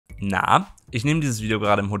Na, ich nehme dieses Video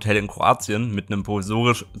gerade im Hotel in Kroatien mit einem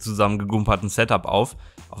provisorisch zusammengegumperten Setup auf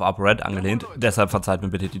ApoRed angelehnt, deshalb verzeiht mir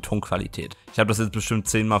bitte die Tonqualität. Ich habe das jetzt bestimmt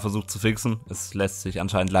 10-mal versucht zu fixen, es lässt sich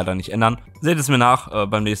anscheinend leider nicht ändern. Seht es mir nach,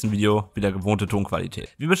 beim nächsten Video wieder gewohnte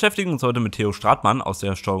Tonqualität. Wir beschäftigen uns heute mit THEO STRATMANN aus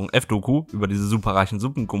der STRG F Doku über diese superreichen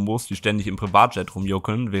Suppengumbos, die ständig im Privatjet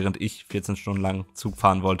rumjuckeln, während ich 14 Stunden lang Zug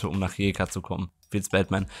fahren wollte, um nach Rijeka zu kommen. Wie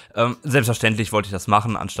Batman. Selbstverständlich wollte ich das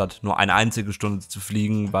machen, anstatt nur eine einzige Stunde zu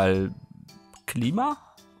fliegen, weil Klima?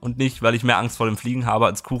 Und nicht, weil ich mehr Angst vor dem Fliegen habe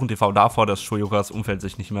als KuchenTV davor, dass Shoyokas Umfeld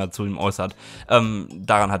sich nicht mehr zu ihm äußert.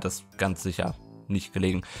 Daran hat das ganz sicher nicht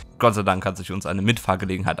gelegen. Gott sei Dank hat sich uns eine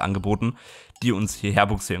Mitfahrgelegenheit angeboten, die uns hierher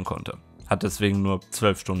buxieren konnte. Hat deswegen nur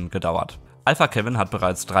 12 Stunden gedauert. AlphaKevin hat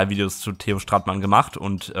bereits 3 Videos zu THEO STRATMANN gemacht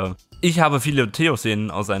und ich habe viele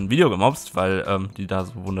THEO-Szenen aus seinem Video gemobst, weil die da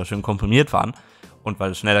so wunderschön komprimiert waren. Und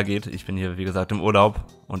weil es schneller geht, ich bin hier wie gesagt im Urlaub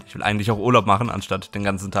und ich will eigentlich auch Urlaub machen, anstatt den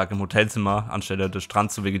ganzen Tag im Hotelzimmer anstelle des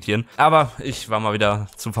Strands zu vegetieren. Aber ich war mal wieder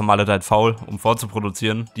zu vermaledeit faul, um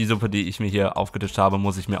vorzuproduzieren. Die Suppe, die ich mir hier aufgetischt habe,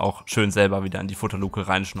 muss ich mir auch schön selber wieder in die Futterluke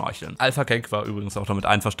reinschnorcheln. AlphaKevins war übrigens auch damit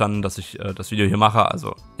einverstanden, dass ich das Video hier mache.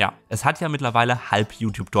 Also ja, es hat ja mittlerweile halb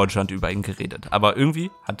YouTube Deutschland über ihn geredet. Aber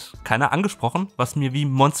irgendwie hat keiner angesprochen, was mir wie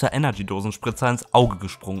Monster Energy Dosenspritzer ins Auge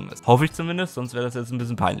gesprungen ist. Hoffe ich zumindest, sonst wäre das jetzt ein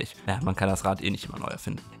bisschen peinlich. Ja, man kann das Rad eh nicht immer neu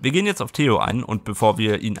erfinden. Wir gehen jetzt auf THEO ein und bevor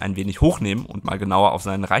wir ihn ein wenig hochnehmen und mal genauer auf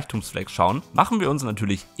seinen Reichtumsflex schauen, machen wir uns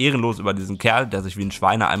natürlich ehrenlos über diesen Kerl, der sich wie ein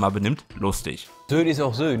Schweineeimer benimmt, lustig. Söhn ist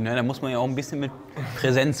auch Söhn, ne? Da muss man ja auch ein bisschen mit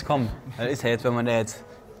Präsenz kommen. Das ist ja jetzt, wenn man da jetzt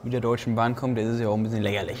mit der Deutschen Bahn kommt, das ist ja auch ein bisschen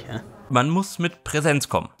lächerlich. Ne? Man muss mit Präsenz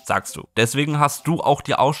kommen, sagst du. Deswegen hast du auch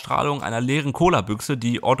die Ausstrahlung einer leeren Cola-Büchse,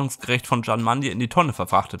 die ordnungsgerecht von Jan Mandy in die Tonne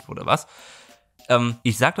verfrachtet wurde, was?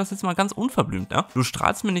 Ich sag das jetzt mal ganz unverblümt, ne? Du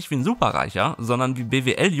strahlst mir nicht wie ein Superreicher, sondern wie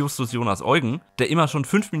BWL-Justus Jonas Eugen, der immer schon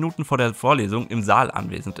 5 Minuten vor der Vorlesung im Saal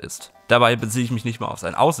anwesend ist. Dabei beziehe ich mich nicht mal auf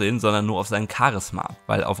sein Aussehen, sondern nur auf sein Charisma,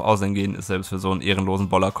 weil auf Aussehen gehen ist selbst für so einen ehrenlosen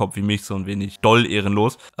Bollerkopf wie mich so ein wenig doll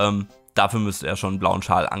ehrenlos. Dafür müsste er schon einen blauen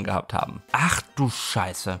Schal angehabt haben. Ach du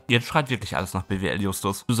Scheiße. Jetzt schreit wirklich alles nach BWL,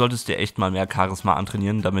 Justus. Du solltest dir echt mal mehr Charisma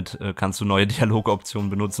antrainieren, damit kannst du neue Dialogoptionen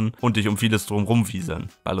benutzen und dich um vieles drumrum wieseln.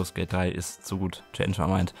 Baldur's Gate 3 ist so gut. Change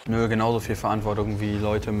my mind. Nö, genauso viel Verantwortung wie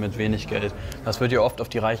Leute mit wenig Geld. Das wird ja oft auf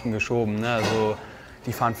die Reichen geschoben, ne? Also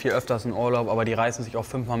die fahren viel öfters in Urlaub, aber die reißen sich auch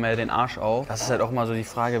 5-mal mehr den Arsch auf. Das ist halt auch mal so die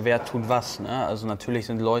Frage, wer tut was, ne? Also natürlich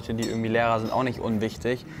sind Leute, die irgendwie Lehrer sind, auch nicht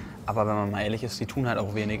unwichtig. Aber wenn man mal ehrlich ist, die tun halt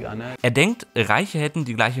auch weniger, ne? Er denkt, Reiche hätten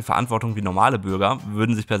die gleiche Verantwortung wie normale Bürger,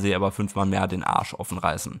 würden sich per se aber 5-mal mehr den Arsch offen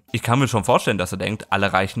reißen. Ich kann mir schon vorstellen, dass er denkt,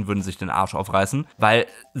 alle Reichen würden sich den Arsch aufreißen, weil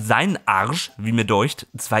sein Arsch, wie mir deucht,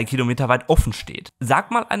 2 Kilometer weit offen steht.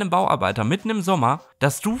 Sag mal einem Bauarbeiter mitten im Sommer,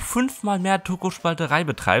 dass du 5-mal mehr Turkospalterei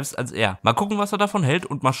betreibst als er. Mal gucken, was er davon hält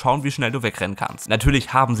und mal schauen, wie schnell du wegrennen kannst.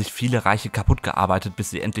 Natürlich haben sich viele Reiche kaputt gearbeitet,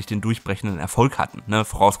 bis sie endlich den durchbrechenden Erfolg hatten, ne?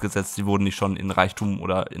 Vorausgesetzt, sie wurden nicht schon in Reichtum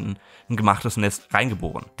oder in ein gemachtes Nest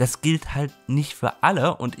reingeboren. Das gilt halt nicht für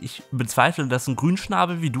alle und ich bezweifle, dass ein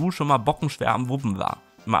Grünschnabel wie du schon mal bockenschwer am Wuppen war.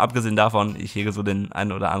 Mal abgesehen davon, ich hege so den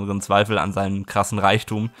einen oder anderen Zweifel an seinem krassen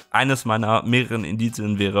Reichtum. Eines meiner mehreren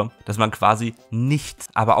Indizien wäre, dass man quasi nichts,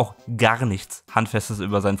 aber auch gar nichts Handfestes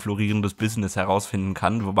über sein florierendes Business herausfinden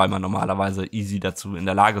kann, wobei man normalerweise easy dazu in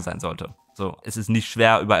der Lage sein sollte. So, es ist nicht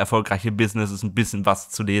schwer, über erfolgreiche Businesses ein bisschen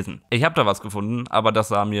was zu lesen. Ich habe da was gefunden, aber das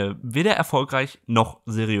sah mir weder erfolgreich noch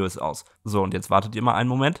seriös aus. So, und jetzt wartet ihr mal einen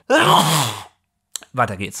Moment.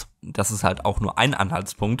 Weiter geht's. Das ist halt auch nur ein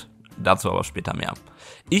Anhaltspunkt, dazu aber später mehr.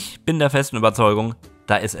 Ich bin der festen Überzeugung,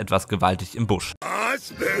 da ist etwas gewaltig im Busch.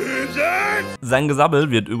 Sein Gesabbel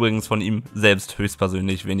wird übrigens von ihm selbst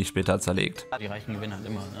höchstpersönlich wenig später zerlegt. Die Reichen gewinnen halt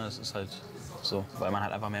immer, ne? Das ist halt so, weil man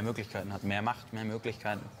halt einfach mehr Möglichkeiten hat. Mehr Macht, mehr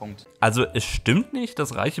Möglichkeiten, Punkt. Also es stimmt nicht,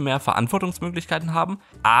 dass Reiche mehr Verantwortungsmöglichkeiten haben,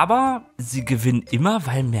 aber sie gewinnen immer,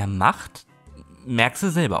 weil mehr Macht. Merkst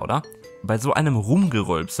du selber, oder? Bei so einem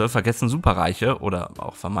Rumgerölpse vergessen Superreiche oder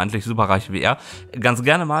auch vermeintlich Superreiche wie er ganz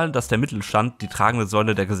gerne mal, dass der Mittelstand die tragende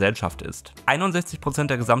Säule der Gesellschaft ist. 61%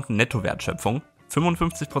 der gesamten Nettowertschöpfung,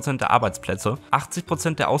 55% der Arbeitsplätze,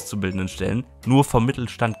 80% der auszubildenden Stellen nur vom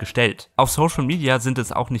Mittelstand gestellt. Auf Social Media sind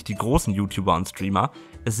es auch nicht die großen YouTuber und Streamer,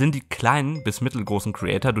 es sind die kleinen bis mittelgroßen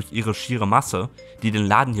Creator durch ihre schiere Masse, die den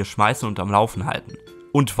Laden hier schmeißen und am Laufen halten.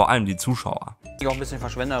 Und vor allem die Zuschauer. Ich bin auch ein bisschen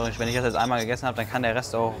verschwenderisch, wenn ich das jetzt einmal gegessen habe, dann kann der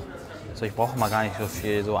Rest auch. So, ich brauche mal gar nicht so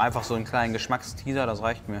viel, so einfach so einen kleinen Geschmacksteaser, das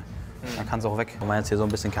reicht mir. Dann kann es auch weg. Wenn man jetzt hier so ein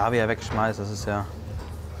bisschen Kaviar wegschmeißt, das ist ja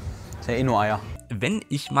eh nur Eier. Wenn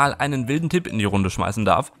ich mal einen wilden Tipp in die Runde schmeißen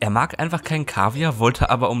darf, er mag einfach kein Kaviar, wollte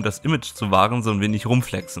aber, um das Image zu wahren, so ein wenig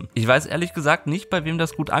rumflexen. Ich weiß ehrlich gesagt nicht, bei wem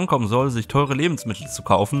das gut ankommen soll, sich teure Lebensmittel zu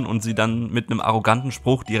kaufen und sie dann mit einem arroganten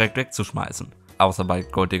Spruch direkt wegzuschmeißen. außer bei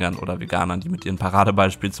Golddiggern oder Veganern, die mit ihren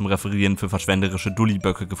Paradebeispiel zum Referieren für verschwenderische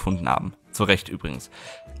Dulliböcke gefunden haben. Zu Recht übrigens.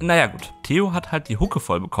 Naja gut, Theo hat halt die Hucke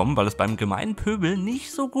voll bekommen, weil es beim gemeinen Pöbel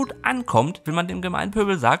nicht so gut ankommt, wenn man dem gemeinen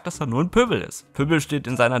Pöbel sagt, dass er nur ein Pöbel ist. Pöbel steht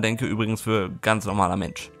in seiner Denke übrigens für ganz normaler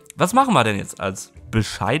Mensch. Was machen wir denn jetzt als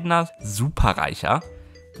bescheidener Superreicher,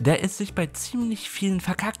 der es sich bei ziemlich vielen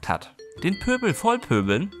verkackt hat? Den Pöbel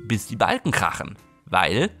vollpöbeln, bis die Balken krachen.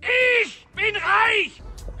 Weil ich bin reich!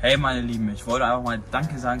 Hey meine Lieben, ich wollte einfach mal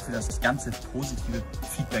Danke sagen für das ganze positive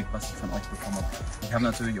Feedback, was ich von euch bekommen habe. Ich habe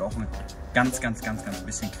natürlich auch mit ganz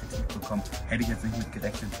bisschen Kritik bekommen. Hätte ich jetzt nicht mit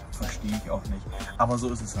gerechnet, verstehe ich auch nicht. Aber so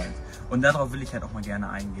ist es halt. Und darauf will ich halt auch mal gerne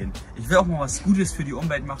eingehen. Ich will auch mal was Gutes für die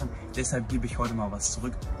Umwelt machen, deshalb gebe ich heute mal was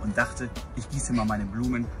zurück und dachte, ich gieße mal meine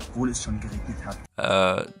Blumen, obwohl es schon geregnet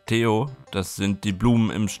hat. Theo, das sind die Blumen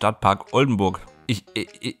im Stadtpark Oldenburg. Ich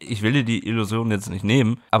will dir die Illusion jetzt nicht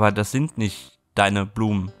nehmen, aber das sind nicht deine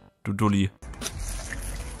Blumen, du Dulli.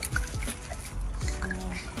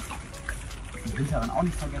 Den Hinteren auch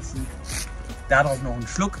nicht vergessen. Darauf noch einen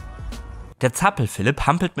Schluck. Der Zappel-Philipp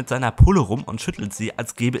hampelt mit seiner Pulle rum und schüttelt sie,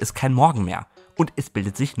 als gäbe es kein Morgen mehr. Und es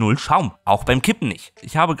bildet sich null Schaum, auch beim Kippen nicht.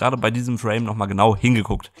 Ich habe gerade bei diesem Frame nochmal genau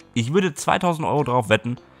hingeguckt. Ich würde 2000 € drauf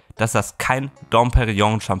wetten, dass das kein Dom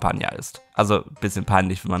Perignon Champagner ist. Also bisschen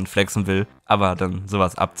peinlich, wenn man flexen will, aber dann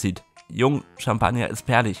sowas abzieht. Jung, Champagner ist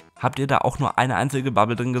perlig. Habt ihr da auch nur eine einzige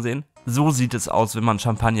Bubble drin gesehen? So sieht es aus, wenn man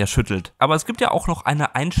Champagner schüttelt. Aber es gibt ja auch noch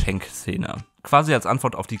eine Einschenkszene. Quasi als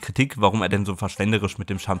Antwort auf die Kritik, warum er denn so verschwenderisch mit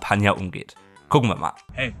dem Champagner umgeht. Gucken wir mal.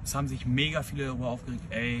 Hey, es haben sich mega viele darüber aufgeregt.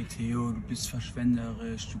 Ey, Theo, du bist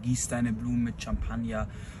verschwenderisch, du gießt deine Blumen mit Champagner.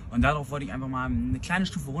 Und darauf wollte ich einfach mal eine kleine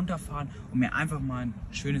Stufe runterfahren und mir einfach mal ein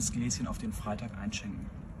schönes Gläschen auf den Freitag einschenken.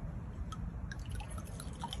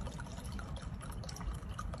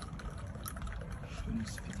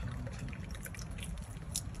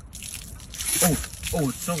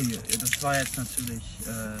 Oh, sorry, das war jetzt natürlich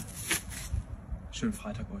schönen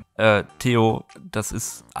Freitag euch. Theo, das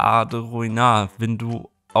ist de Ruinar, wenn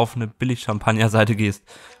du auf eine Billig-Champagner-Seite gehst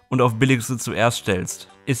und auf Billigste zuerst stellst.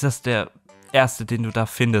 Ist das der erste, den du da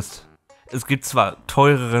findest? Es gibt zwar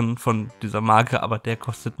teureren von dieser Marke, aber der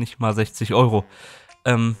kostet nicht mal 60 €.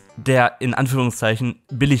 Der in Anführungszeichen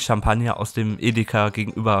Billig-Champagner aus dem Edeka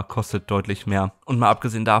gegenüber kostet deutlich mehr. Und mal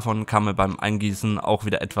abgesehen davon kam mir beim Eingießen auch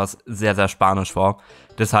wieder etwas sehr spanisch vor.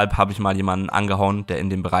 Deshalb habe ich mal jemanden angehauen, der in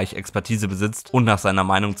dem Bereich Expertise besitzt und nach seiner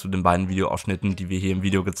Meinung zu den beiden Videoausschnitten, die wir hier im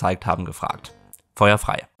Video gezeigt haben, gefragt. Feuer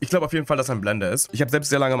frei. Ich glaube auf jeden Fall, dass er ein Blender ist. Ich habe selbst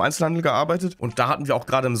sehr lange im Einzelhandel gearbeitet und da hatten wir auch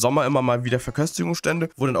gerade im Sommer immer mal wieder Verköstigungsstände,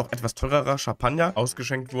 wo dann auch etwas teurerer Champagner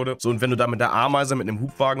ausgeschenkt wurde. So, und wenn du da mit der Ameise, mit einem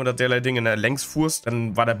Hubwagen oder derlei Dinge längs fuhrst,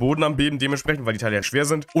 dann war der Boden am Beben dementsprechend, weil die Teile ja schwer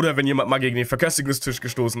sind. Oder wenn jemand mal gegen den Verköstigungstisch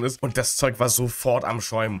gestoßen ist und das Zeug war sofort am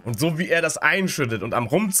Schäumen. Und so wie er das einschüttet und am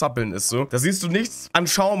Rumzappeln ist so, da siehst du nichts an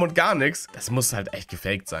Schaum und gar nichts. Das muss halt echt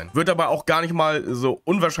gefaked sein. Wird aber auch gar nicht mal so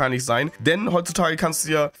unwahrscheinlich sein, denn heutzutage kannst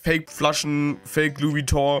du ja Fake-Flaschen, Fake Louis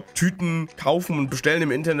Vuitton Tüten kaufen und bestellen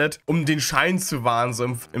im Internet, um den Schein zu wahren,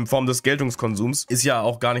 so in Form des Geltungskonsums. Ist ja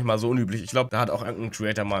auch gar nicht mal so unüblich. Ich glaube, da hat auch irgendein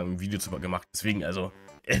Creator mal ein Video zu gemacht. Deswegen, also,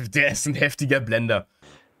 der ist ein heftiger Blender.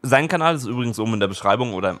 Sein Kanal ist übrigens oben in der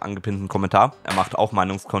Beschreibung oder im angepinnten Kommentar. Er macht auch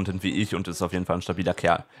Meinungscontent wie ich und ist auf jeden Fall ein stabiler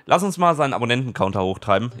Kerl. Lass uns mal seinen Abonnenten-Counter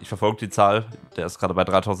hochtreiben. Ich verfolge die Zahl, der ist gerade bei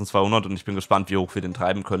 3200 und ich bin gespannt, wie hoch wir den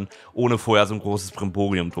treiben können, ohne vorher so ein großes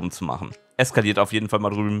Brimborium drum zu machen. Eskaliert auf jeden Fall mal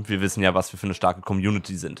drüben, wir wissen ja, was wir für eine starke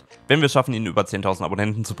Community sind. Wenn wir es schaffen, ihn über 10.000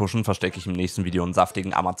 Abonnenten zu pushen, verstecke ich im nächsten Video einen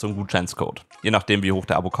saftigen Amazon-Gutscheinscode. Je nachdem, wie hoch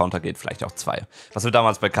der Abo-Counter geht, vielleicht auch 2. Was wir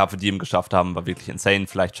damals bei Carpe Diem geschafft haben, war wirklich insane.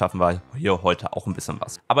 Vielleicht schaffen wir hier heute auch ein bisschen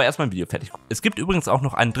was. Aber erstmal ein Video fertig. Es gibt übrigens auch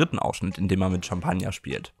noch einen dritten Ausschnitt, in dem er mit Champagner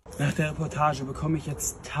spielt. Nach der Reportage bekomme ich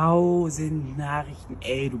jetzt 1000 Nachrichten.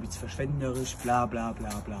 Ey, du bist verschwenderisch, bla bla bla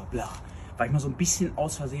bla bla. Weil ich mal so ein bisschen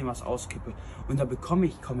aus Versehen was auskippe. Und da bekomme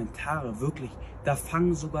ich Kommentare, wirklich. Da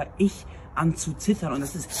fange sogar ich an zu zittern. Und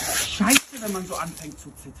das ist scheiße, wenn man so anfängt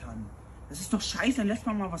zu zittern. Das ist doch scheiße, dann lässt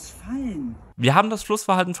man mal was fallen. Wir haben das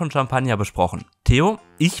Flussverhalten von Champagner besprochen. Theo,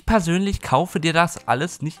 ich persönlich kaufe dir das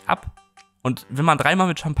alles nicht ab. Und wenn man dreimal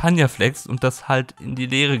mit Champagner flext und das halt in die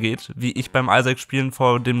Leere geht, wie ich beim Isaac-Spielen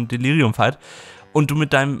vor dem Delirium-Fight, und du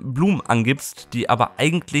mit deinen Blumen angibst, die aber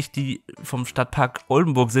eigentlich die vom Stadtpark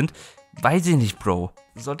Oldenburg sind, weiß ich nicht, Bro.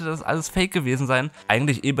 Sollte das alles fake gewesen sein?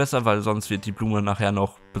 Eigentlich eh besser, weil sonst wird die Blume nachher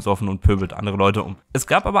noch besoffen und pöbelt andere Leute um. Es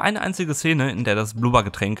gab aber eine einzige Szene, in der das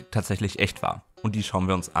Blubbergetränk tatsächlich echt war. Und die schauen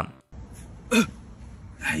wir uns an.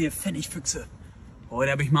 Ihr Pfennigfüchse.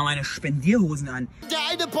 Heute habe ich mal meine Spendierhosen an. Der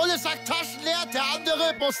eine Bulle sagt Taschen leer, der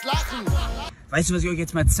andere muss lachen. Weißt du, was ich euch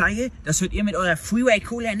jetzt mal zeige? Das hört ihr mit eurer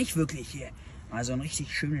Freeway-Cola nicht wirklich hier. Mal so ein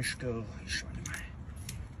richtig schönes Geräusch. Warte mal.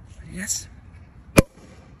 Hört ihr das?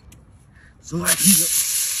 So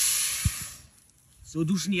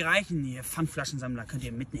duschen die Reichen, ihr Pfandflaschensammler, könnt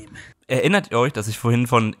ihr mitnehmen. Erinnert ihr euch, dass ich vorhin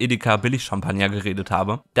von Edeka Billig-Champagner geredet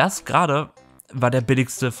habe? Das gerade war der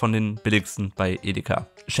billigste von den billigsten bei Edeka.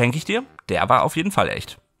 Schenke ich dir? Der war auf jeden Fall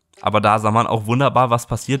echt. Aber da sah man auch wunderbar, was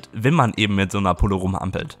passiert, wenn man eben mit so einer Pulle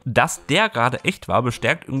rumampelt. Dass der gerade echt war,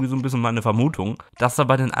 bestärkt irgendwie so ein bisschen meine Vermutung, dass da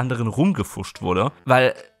bei den anderen rumgefuscht wurde.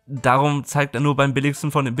 Weil darum zeigt er nur beim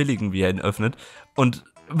billigsten von den billigen, wie er ihn öffnet. Und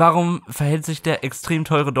warum verhält sich der extrem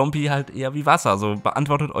teure Dompi halt eher wie Wasser? So,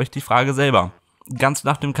 beantwortet euch die Frage selber. Ganz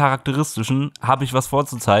nach dem Charakteristischen, habe ich was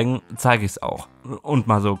vorzuzeigen, zeige ich es auch. Und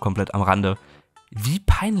mal so komplett am Rande. Wie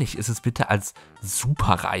peinlich ist es bitte als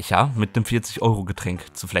Superreicher mit einem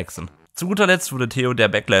 40-Euro-Getränk zu flexen? Zu guter Letzt wurde Theo der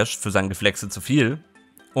Backlash für sein Geflexe zu viel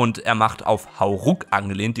und er macht auf Hauruck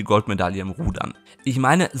angelehnt die Goldmedaille im Rudern. Ich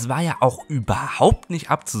meine, es war ja auch überhaupt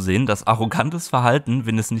nicht abzusehen, dass arrogantes Verhalten,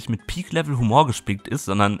 wenn es nicht mit Peak-Level-Humor gespickt ist,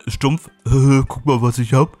 sondern stumpf, guck mal, was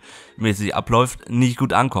ich hab, mäßig abläuft, nicht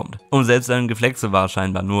gut ankommt. Und selbst sein Geflexe war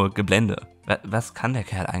scheinbar nur Geblende. Was kann der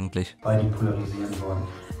Kerl eigentlich? Weil die polarisieren wollen.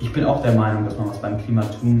 Ich bin auch der Meinung, dass man was beim Klima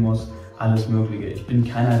tun muss, alles Mögliche. Ich bin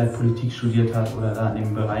keiner, der Politik studiert hat oder da in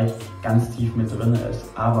dem Bereich ganz tief mit drin ist,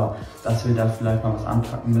 aber dass wir da vielleicht mal was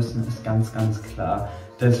anpacken müssen, ist ganz, ganz klar.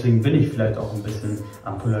 Deswegen bin ich vielleicht auch ein bisschen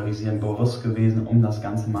am Polarisieren bewusst gewesen, um das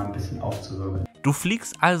Ganze mal ein bisschen aufzuwirbeln. Du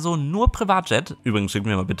fliegst also nur Privatjet, übrigens schick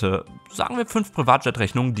mir mal bitte, sagen wir 5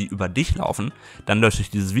 Privatjet-Rechnungen, die über dich laufen, dann lösche ich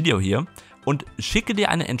dieses Video hier und schicke dir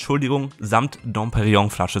eine Entschuldigung samt Dom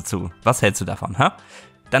Perignon-Flasche zu. Was hältst du davon, hä?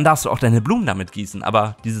 Dann darfst du auch deine Blumen damit gießen,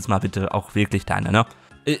 aber dieses Mal bitte auch wirklich deine, ne?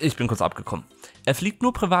 Ich bin kurz abgekommen. Er fliegt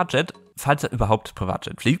nur Privatjet, falls er überhaupt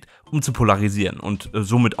Privatjet fliegt, um zu polarisieren und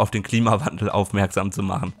somit auf den Klimawandel aufmerksam zu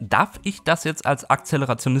machen. Darf ich das jetzt als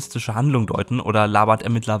akzelerationistische Handlung deuten oder labert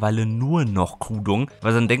er mittlerweile nur noch Krudung,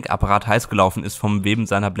 weil sein Denkapparat heiß gelaufen ist vom Weben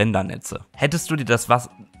seiner Blendernetze? Hättest du dir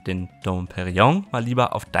den Dom Perignon mal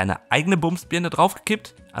lieber auf deine eigene Bumsbirne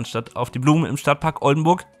draufgekippt, anstatt auf die Blumen im Stadtpark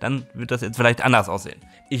Oldenburg, dann wird das jetzt vielleicht anders aussehen.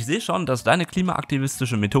 Ich sehe schon, dass deine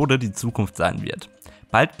klimaaktivistische Methode die Zukunft sein wird.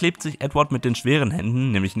 Bald klebt sich Edward mit den schweren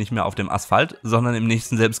Händen, nämlich nicht mehr auf dem Asphalt, sondern im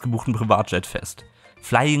nächsten selbstgebuchten Privatjet fest.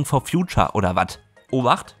 Flying for Future oder was?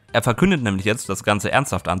 Obacht, er verkündet nämlich jetzt, das Ganze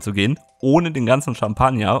ernsthaft anzugehen, ohne den ganzen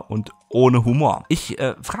Champagner und ohne Humor. Ich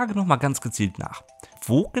frage nochmal ganz gezielt nach.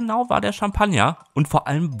 Wo genau war der Champagner und vor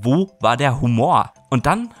allem, wo war der Humor? Und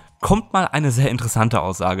dann kommt mal eine sehr interessante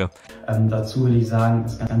Aussage. Dazu will ich sagen,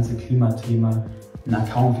 das ganze Klimathema, ein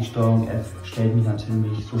Account wie STRG F stellt mich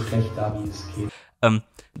natürlich so schlecht dar, wie es geht.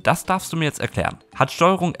 Das darfst du mir jetzt erklären. Hat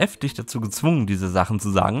STRG F dich dazu gezwungen, diese Sachen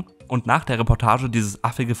zu sagen und nach der Reportage dieses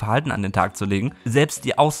affige Verhalten an den Tag zu legen? Selbst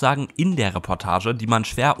die Aussagen in der Reportage, die man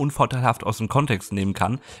schwer unvorteilhaft aus dem Kontext nehmen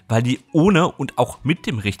kann, weil die ohne und auch mit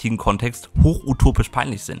dem richtigen Kontext hochutopisch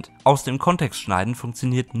peinlich sind. Aus dem Kontext schneiden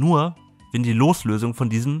funktioniert nur, wenn die Loslösung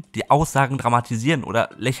von diesem die Aussagen dramatisieren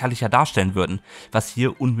oder lächerlicher darstellen würden, was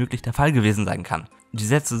hier unmöglich der Fall gewesen sein kann. Die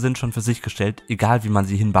Sätze sind schon für sich gestellt, egal wie man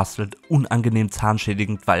sie hinbastelt, unangenehm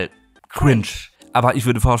zahnschädigend, weil cringe. Aber ich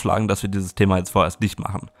würde vorschlagen, dass wir dieses Thema jetzt vorerst nicht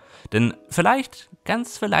machen. Denn vielleicht,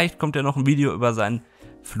 ganz vielleicht, kommt ja noch ein Video über sein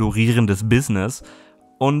florierendes Business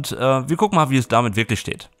und wir gucken mal, wie es damit wirklich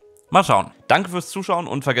steht. Mal schauen. Danke fürs Zuschauen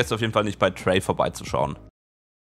und vergesst auf jeden Fall nicht bei Trey vorbeizuschauen.